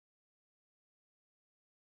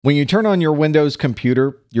When you turn on your Windows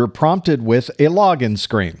computer, you're prompted with a login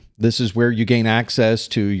screen. This is where you gain access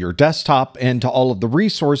to your desktop and to all of the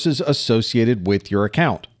resources associated with your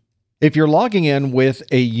account. If you're logging in with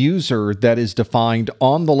a user that is defined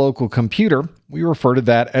on the local computer, we refer to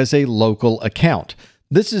that as a local account.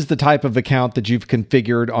 This is the type of account that you've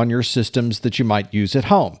configured on your systems that you might use at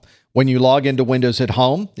home. When you log into Windows at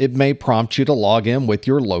home, it may prompt you to log in with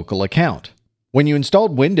your local account. When you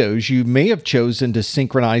installed Windows, you may have chosen to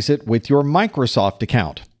synchronize it with your Microsoft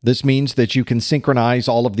account. This means that you can synchronize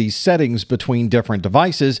all of these settings between different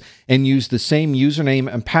devices and use the same username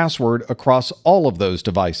and password across all of those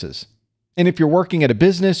devices. And if you're working at a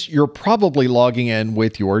business, you're probably logging in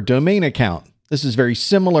with your domain account. This is very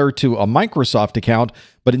similar to a Microsoft account,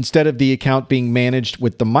 but instead of the account being managed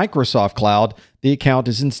with the Microsoft Cloud, the account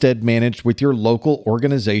is instead managed with your local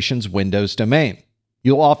organization's Windows domain.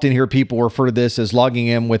 You'll often hear people refer to this as logging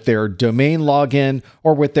in with their domain login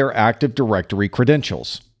or with their Active Directory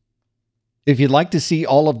credentials. If you'd like to see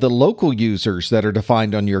all of the local users that are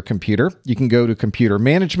defined on your computer, you can go to Computer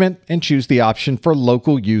Management and choose the option for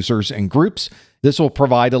Local Users and Groups. This will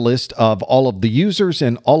provide a list of all of the users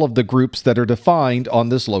and all of the groups that are defined on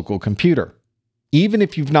this local computer. Even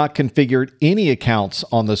if you've not configured any accounts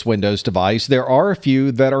on this Windows device, there are a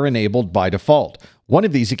few that are enabled by default. One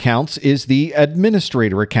of these accounts is the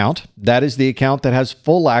Administrator account. That is the account that has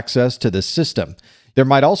full access to this system. There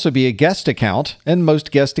might also be a guest account, and most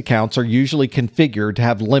guest accounts are usually configured to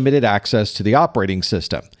have limited access to the operating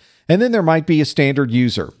system. And then there might be a standard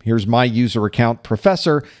user. Here's my user account,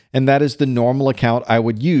 Professor, and that is the normal account I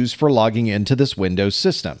would use for logging into this Windows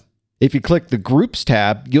system. If you click the Groups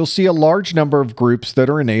tab, you'll see a large number of groups that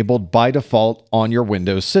are enabled by default on your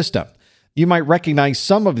Windows system. You might recognize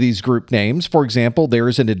some of these group names. For example, there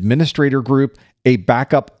is an administrator group, a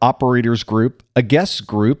backup operators group, a guests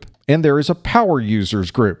group, and there is a power users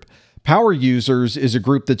group. Power users is a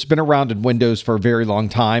group that's been around in Windows for a very long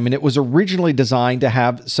time, and it was originally designed to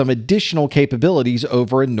have some additional capabilities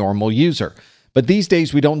over a normal user. But these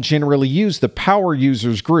days, we don't generally use the power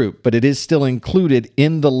users group, but it is still included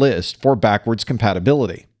in the list for backwards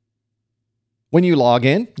compatibility. When you log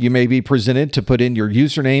in, you may be presented to put in your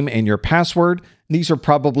username and your password. These are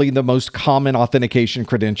probably the most common authentication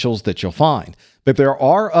credentials that you'll find. But there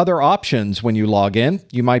are other options when you log in.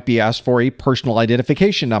 You might be asked for a personal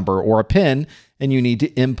identification number or a PIN, and you need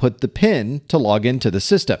to input the PIN to log into the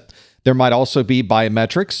system. There might also be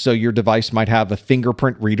biometrics, so your device might have a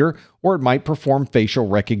fingerprint reader, or it might perform facial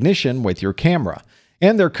recognition with your camera.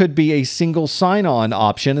 And there could be a single sign-on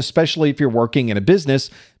option, especially if you're working in a business,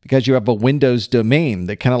 because you have a Windows domain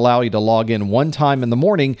that can allow you to log in one time in the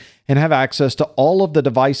morning and have access to all of the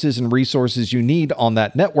devices and resources you need on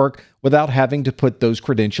that network without having to put those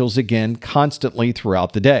credentials again constantly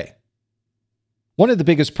throughout the day. One of the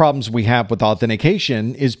biggest problems we have with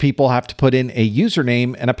authentication is people have to put in a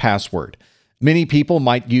username and a password. Many people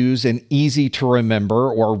might use an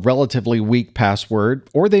easy-to-remember or relatively weak password,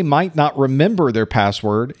 or they might not remember their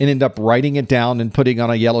password and end up writing it down and putting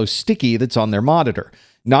on a yellow sticky that's on their monitor.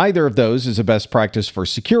 Neither of those is a best practice for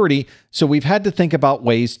security, so we've had to think about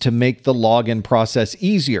ways to make the login process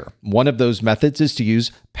easier. One of those methods is to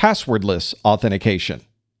use passwordless authentication.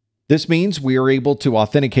 This means we are able to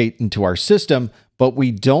authenticate into our system, but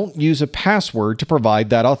we don't use a password to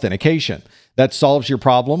provide that authentication. That solves your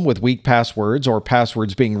problem with weak passwords or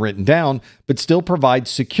passwords being written down, but still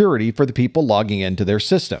provides security for the people logging into their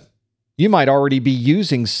system. You might already be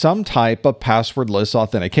using some type of passwordless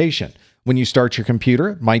authentication. When you start your computer,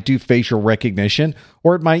 it might do facial recognition,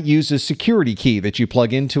 or it might use a security key that you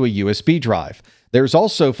plug into a USB drive. There's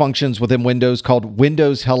also functions within Windows called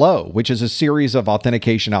Windows Hello, which is a series of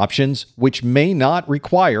authentication options which may not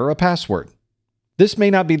require a password. This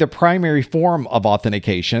may not be the primary form of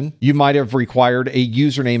authentication. You might have required a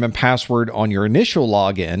username and password on your initial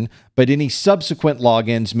login, but any subsequent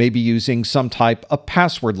logins may be using some type of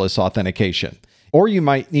passwordless authentication. Or you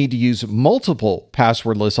might need to use multiple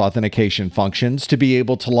passwordless authentication functions to be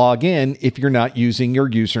able to log in if you're not using your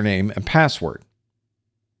username and password.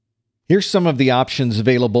 Here's some of the options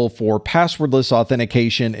available for passwordless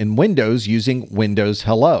authentication in Windows using Windows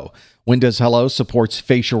Hello. Windows Hello supports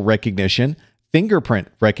facial recognition, fingerprint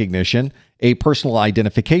recognition, a personal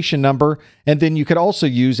identification number, and then you could also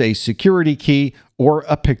use a security key or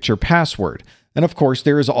a picture password. And of course,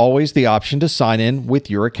 there is always the option to sign in with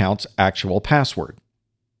your account's actual password.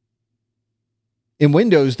 In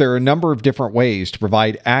Windows, there are a number of different ways to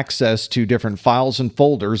provide access to different files and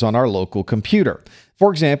folders on our local computer.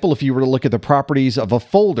 For example, if you were to look at the properties of a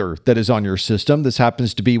folder that is on your system, this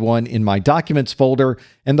happens to be one in my Documents folder,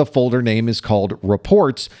 and the folder name is called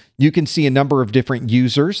Reports. You can see a number of different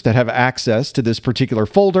users that have access to this particular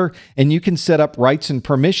folder, and you can set up rights and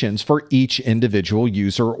permissions for each individual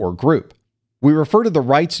user or group. We refer to the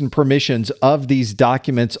rights and permissions of these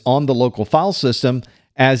documents on the local file system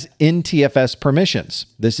as NTFS permissions.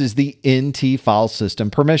 This is the NT file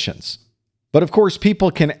system permissions. But of course,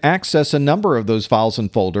 people can access a number of those files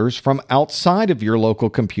and folders from outside of your local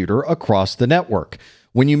computer across the network.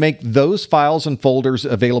 When you make those files and folders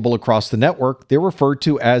available across the network, they're referred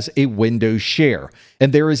to as a Windows share.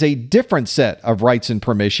 And there is a different set of rights and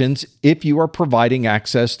permissions if you are providing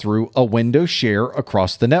access through a Windows share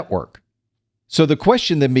across the network. So the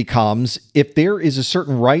question then becomes, if there is a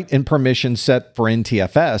certain right and permission set for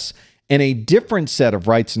NTFS and a different set of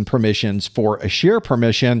rights and permissions for a share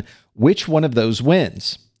permission, which one of those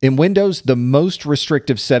wins? In Windows, the most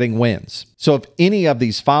restrictive setting wins. So if any of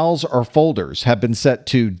these files or folders have been set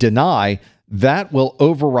to deny, that will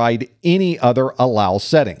override any other allow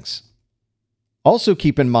settings. Also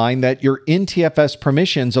keep in mind that your NTFS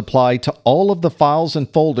permissions apply to all of the files and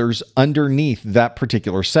folders underneath that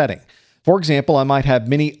particular setting. For example, I might have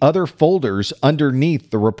many other folders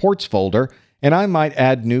underneath the Reports folder, and I might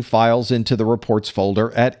add new files into the Reports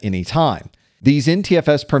folder at any time. These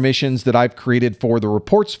NTFS permissions that I've created for the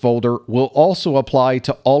Reports folder will also apply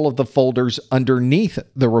to all of the folders underneath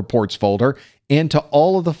the Reports folder and to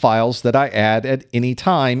all of the files that I add at any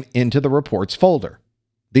time into the Reports folder.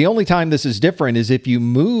 The only time this is different is if you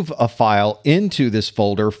move a file into this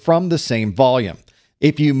folder from the same volume.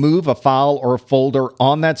 If you move a file or a folder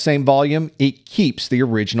on that same volume, it keeps the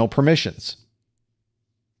original permissions.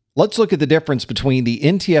 Let's look at the difference between the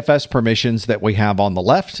NTFS permissions that we have on the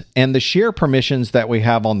left and the share permissions that we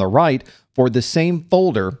have on the right for the same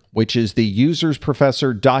folder, which is the Users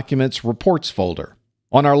Professor Documents Reports folder.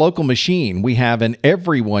 On our local machine, we have an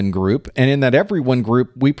Everyone group, and in that Everyone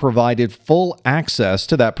group, we provided full access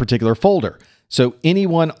to that particular folder. So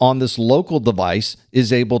anyone on this local device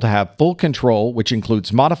is able to have full control, which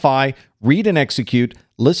includes modify, read and execute,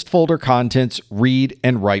 list folder contents, read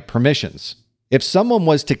and write permissions. If someone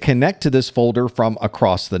was to connect to this folder from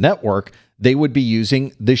across the network, they would be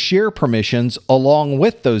using the share permissions along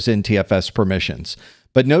with those NTFS permissions.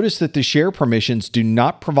 But notice that the share permissions do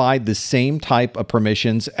not provide the same type of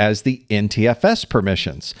permissions as the NTFS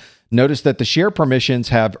permissions. Notice that the share permissions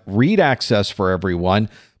have read access for everyone,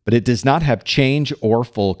 but it does not have change or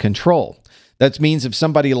full control. That means if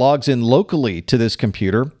somebody logs in locally to this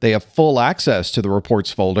computer, they have full access to the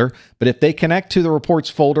Reports folder, but if they connect to the Reports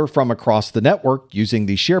folder from across the network using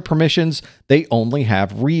the share permissions, they only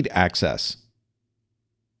have read access.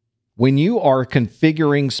 When you are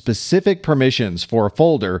configuring specific permissions for a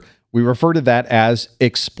folder, we refer to that as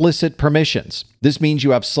explicit permissions. This means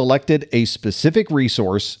you have selected a specific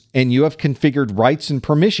resource and you have configured rights and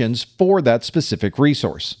permissions for that specific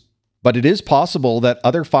resource. But it is possible that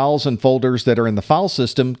other files and folders that are in the file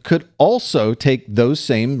system could also take those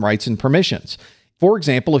same rights and permissions. For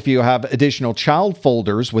example, if you have additional child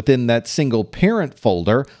folders within that single parent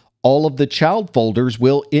folder, all of the child folders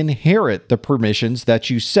will inherit the permissions that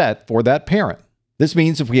you set for that parent. This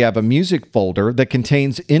means if we have a music folder that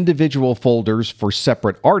contains individual folders for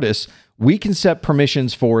separate artists, we can set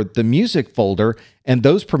permissions for the music folder, and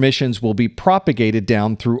those permissions will be propagated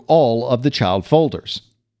down through all of the child folders.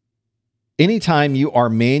 Anytime you are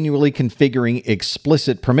manually configuring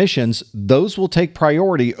explicit permissions, those will take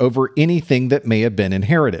priority over anything that may have been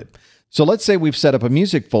inherited. So let's say we've set up a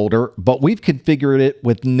music folder, but we've configured it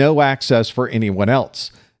with no access for anyone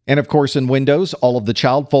else. And of course, in Windows, all of the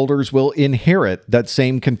child folders will inherit that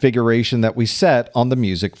same configuration that we set on the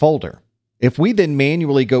music folder. If we then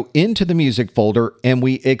manually go into the music folder and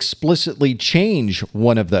we explicitly change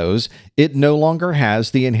one of those, it no longer has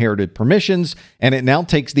the inherited permissions, and it now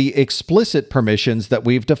takes the explicit permissions that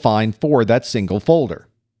we've defined for that single folder.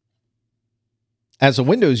 As a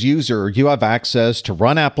Windows user, you have access to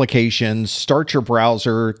run applications, start your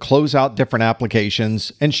browser, close out different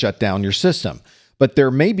applications, and shut down your system. But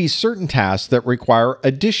there may be certain tasks that require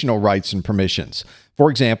additional rights and permissions.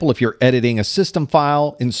 For example, if you're editing a system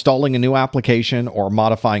file, installing a new application, or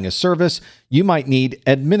modifying a service, you might need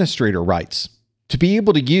administrator rights. To be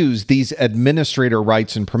able to use these administrator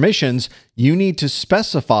rights and permissions, you need to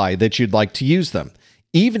specify that you'd like to use them.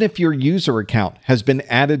 Even if your user account has been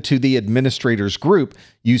added to the administrators group,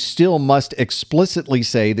 you still must explicitly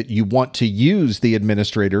say that you want to use the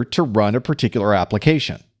administrator to run a particular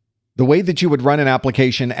application. The way that you would run an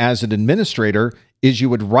application as an administrator is you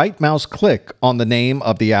would right mouse click on the name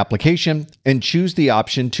of the application and choose the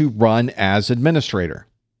option to run as administrator.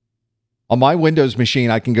 On my Windows machine,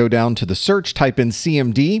 I can go down to the search, type in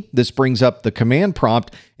CMD. This brings up the command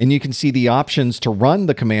prompt, and you can see the options to run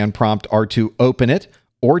the command prompt are to open it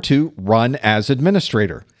or to run as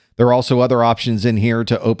administrator. There are also other options in here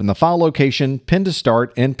to open the file location, pin to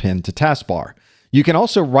start, and pin to taskbar. You can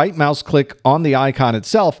also right mouse click on the icon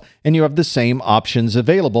itself, and you have the same options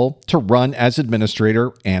available to run as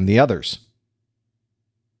administrator and the others.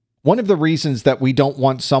 One of the reasons that we don't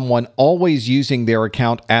want someone always using their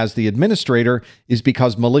account as the administrator is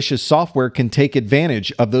because malicious software can take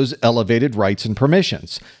advantage of those elevated rights and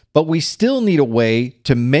permissions. But we still need a way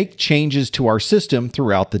to make changes to our system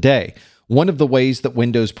throughout the day. One of the ways that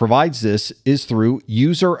Windows provides this is through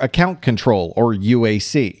User Account Control, or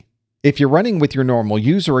UAC. If you're running with your normal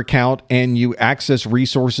user account and you access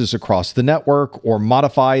resources across the network or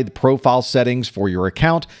modify the profile settings for your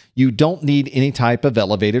account, you don't need any type of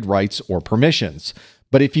elevated rights or permissions.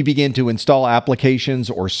 But if you begin to install applications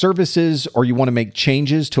or services, or you want to make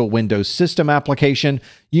changes to a Windows system application,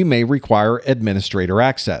 you may require administrator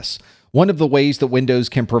access. One of the ways that Windows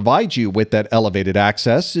can provide you with that elevated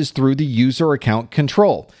access is through the User Account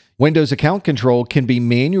Control. Windows Account Control can be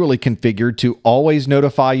manually configured to always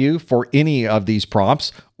notify you for any of these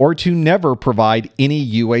prompts or to never provide any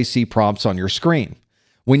UAC prompts on your screen.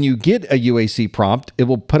 When you get a UAC prompt, it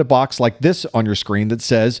will put a box like this on your screen that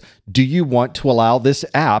says, "Do you want to allow this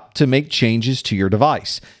app to make changes to your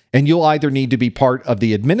device?" And you'll either need to be part of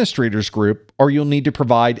the administrators group or you'll need to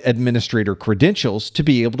provide administrator credentials to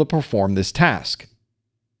be able to perform this task.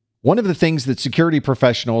 One of the things that security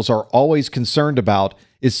professionals are always concerned about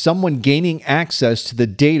is someone gaining access to the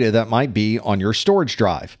data that might be on your storage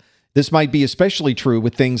drive. This might be especially true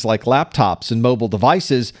with things like laptops and mobile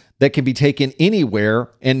devices that can be taken anywhere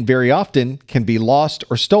and very often can be lost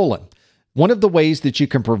or stolen. One of the ways that you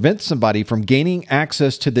can prevent somebody from gaining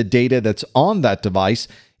access to the data that's on that device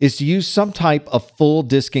is to use some type of full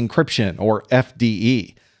disk encryption, or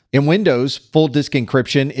FDE. In Windows, full disk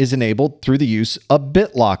encryption is enabled through the use of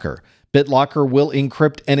BitLocker. BitLocker will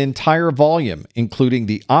encrypt an entire volume, including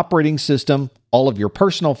the operating system, all of your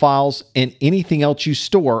personal files, and anything else you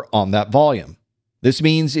store on that volume. This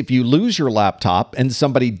means if you lose your laptop and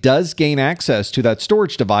somebody does gain access to that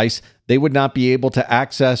storage device, they would not be able to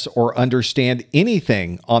access or understand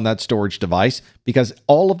anything on that storage device because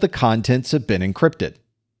all of the contents have been encrypted.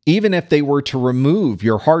 Even if they were to remove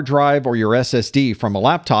your hard drive or your SSD from a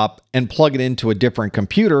laptop and plug it into a different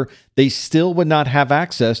computer, they still would not have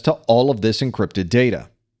access to all of this encrypted data.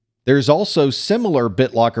 There's also similar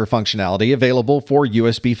BitLocker functionality available for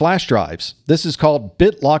USB flash drives. This is called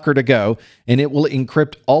BitLocker to Go, and it will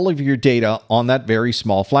encrypt all of your data on that very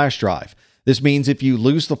small flash drive. This means if you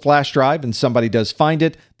lose the flash drive and somebody does find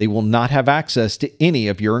it, they will not have access to any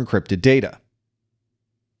of your encrypted data.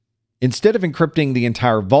 Instead of encrypting the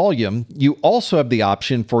entire volume, you also have the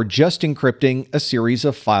option for just encrypting a series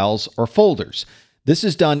of files or folders. This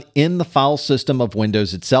is done in the file system of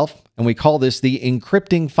Windows itself, and we call this the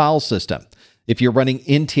encrypting file system. If you're running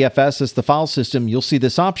NTFS as the file system, you'll see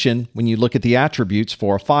this option when you look at the attributes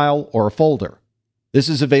for a file or a folder. This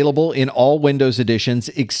is available in all Windows editions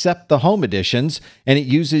except the Home editions, and it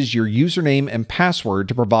uses your username and password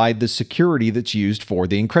to provide the security that's used for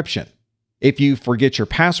the encryption. If you forget your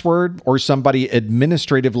password or somebody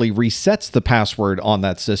administratively resets the password on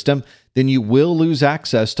that system, then you will lose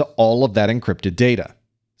access to all of that encrypted data.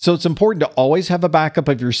 So it's important to always have a backup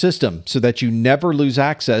of your system so that you never lose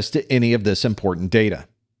access to any of this important data.